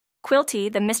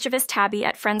Quilty, the mischievous tabby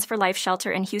at Friends for Life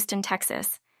shelter in Houston,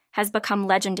 Texas, has become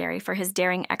legendary for his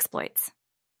daring exploits.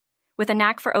 With a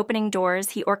knack for opening doors,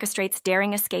 he orchestrates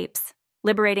daring escapes,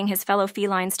 liberating his fellow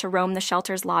felines to roam the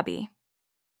shelter's lobby.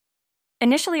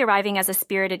 Initially arriving as a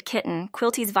spirited kitten,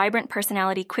 Quilty's vibrant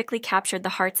personality quickly captured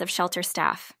the hearts of shelter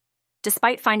staff.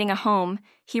 Despite finding a home,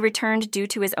 he returned due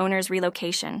to his owner's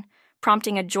relocation,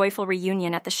 prompting a joyful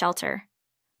reunion at the shelter.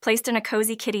 Placed in a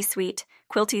cozy kitty suite,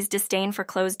 Quilty's disdain for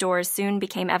closed doors soon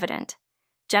became evident.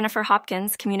 Jennifer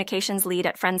Hopkins, communications lead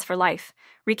at Friends for Life,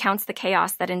 recounts the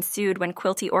chaos that ensued when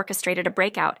Quilty orchestrated a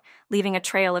breakout, leaving a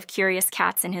trail of curious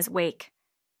cats in his wake.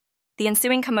 The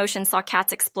ensuing commotion saw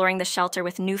cats exploring the shelter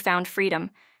with newfound freedom,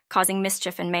 causing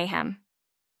mischief and mayhem.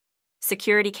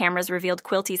 Security cameras revealed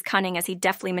Quilty's cunning as he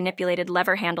deftly manipulated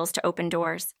lever handles to open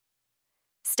doors.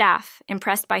 Staff,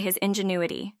 impressed by his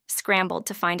ingenuity, scrambled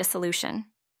to find a solution.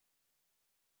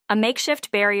 A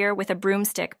makeshift barrier with a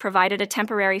broomstick provided a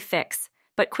temporary fix,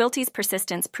 but Quilty's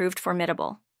persistence proved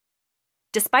formidable.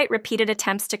 Despite repeated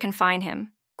attempts to confine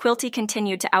him, Quilty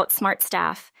continued to outsmart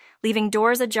staff, leaving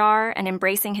doors ajar and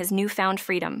embracing his newfound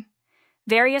freedom.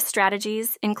 Various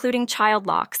strategies, including child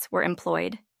locks, were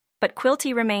employed, but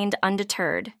Quilty remained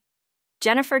undeterred.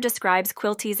 Jennifer describes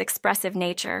Quilty's expressive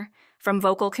nature, from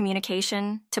vocal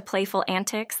communication to playful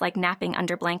antics like napping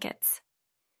under blankets.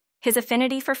 His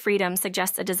affinity for freedom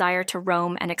suggests a desire to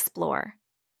roam and explore.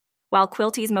 While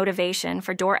Quilty's motivation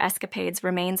for door escapades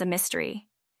remains a mystery,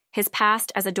 his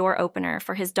past as a door opener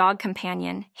for his dog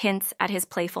companion hints at his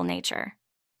playful nature.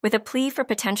 With a plea for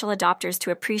potential adopters to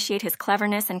appreciate his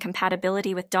cleverness and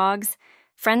compatibility with dogs,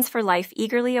 Friends for Life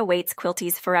eagerly awaits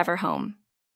Quilty's forever home.